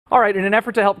All right, in an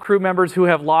effort to help crew members who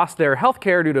have lost their health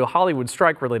care due to Hollywood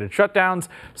strike-related shutdowns,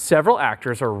 several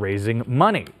actors are raising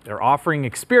money. They're offering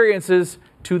experiences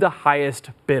to the highest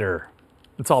bidder.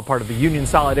 It's all part of the Union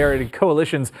Solidarity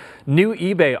Coalition's new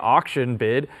eBay auction.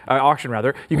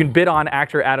 You can bid on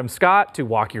actor Adam Scott to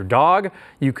walk your dog.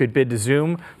 You could bid to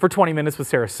Zoom for 20 minutes with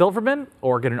Sarah Silverman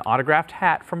or get an autographed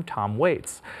hat from Tom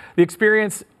Waits. The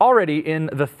experience already in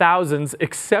the thousands,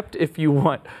 except if you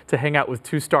want to hang out with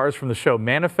two stars from the show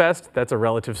Manifest. That's a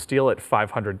relative steal at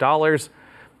 $500.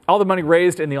 All the money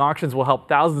raised in the auctions will help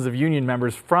thousands of union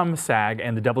members from SAG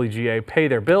and the WGA pay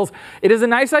their bills. It is a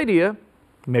nice idea.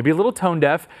 Maybe a little tone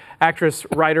deaf. Actress,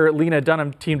 writer Lena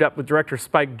Dunham teamed up with director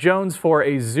Spike Jonze for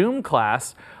a Zoom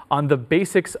class on the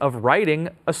basics of writing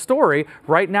a story.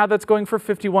 Right now that's going for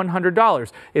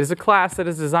 $5,100. It is a class that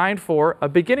is designed for a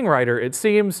beginning writer, it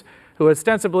seems, who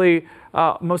ostensibly,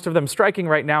 most of them striking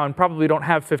right now and probably don't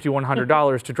have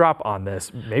 $5,100 to drop on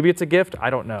this. Maybe it's a gift, I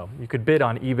don't know. You could bid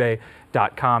on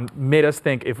ebay.com. Made us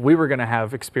think if we were gonna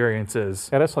have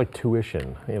experiences. Yeah, that's like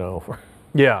tuition, you know.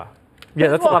 Yeah. Yeah,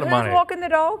 that's a lot of money. Who's walking the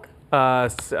dog?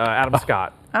 Adam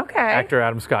Scott. Okay. Actor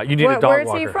Adam Scott. You need a dog walker.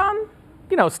 walker. Where's he from?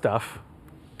 You know, Stuff.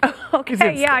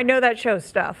 Okay, yeah, I know that show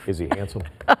Stuff. Is he handsome?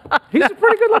 He's a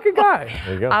pretty good-looking guy.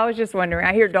 There you go. I was just wondering.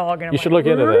 I hear dog and I'm You should like,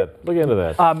 look into that. Look into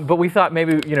that. But we thought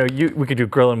maybe, you know, we could do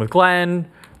Grillin' with Glenn.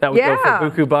 That would go for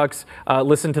buku bucks.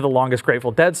 Listen to the longest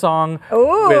Grateful Dead song.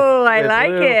 Ooh, I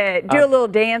like it. Do a little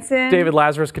dancing. David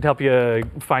Lazarus could help you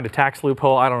find a tax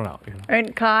loophole. I don't know.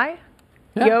 And Kai?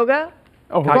 Yoga?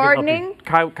 Oh, gardening?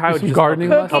 Kai would just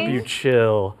help you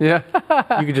chill. Yeah.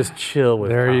 You could just chill with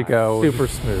There you go. Super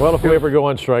smooth. Well, if we ever go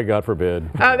on strike, God forbid.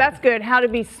 Oh, that's good. How to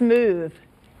be smooth.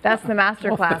 That's the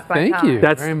master class by Thank Kai. you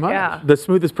That's very much. the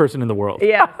smoothest person in the world.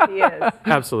 Yes, he is.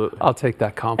 Absolutely. I'll take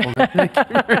that compliment. Thank you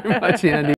very much, Andy.